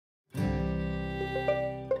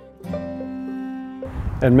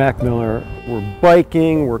At Mac-Miller, we're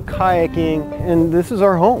biking, we're kayaking, and this is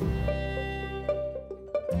our home.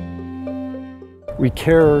 We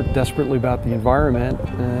care desperately about the environment,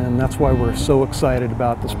 and that's why we're so excited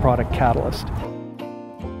about this product, Catalyst.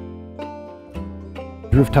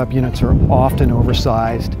 Rooftop units are often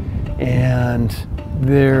oversized, and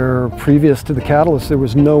previous to the Catalyst, there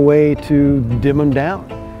was no way to dim them down.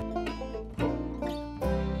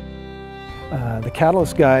 The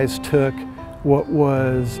Catalyst guys took what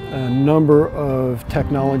was a number of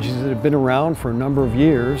technologies that have been around for a number of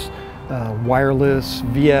years, wireless,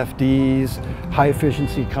 VFDs, high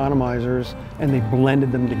efficiency economizers, and they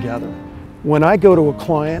blended them together. When I go to a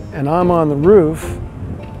client and I'm on the roof,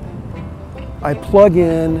 I plug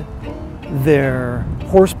in their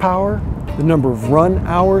horsepower, the number of run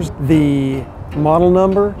hours, the model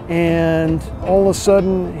number, and all of a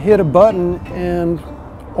sudden hit a button and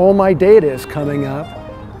all my data is coming up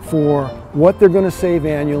for what they're going to save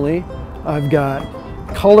annually. I've got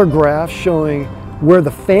color graphs showing where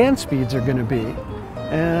the fan speeds are going to be.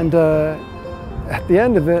 And at the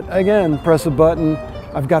end of it, again, press a button,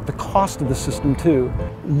 I've got the cost of the system too.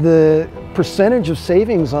 The percentage of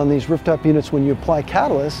savings on these rooftop units when you apply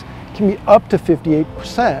Catalyst can be up to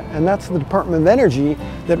 58%. And that's the Department of Energy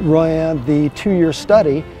that ran the 2-year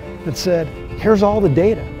study that said, here's all the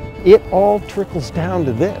data. It all trickles down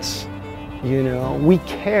to this. You know, we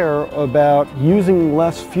care about using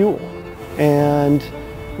less fuel, and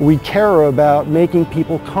we care about making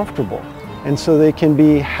people comfortable. And so they can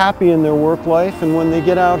be happy in their work life, and when they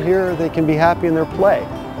get out here, they can be happy in their play.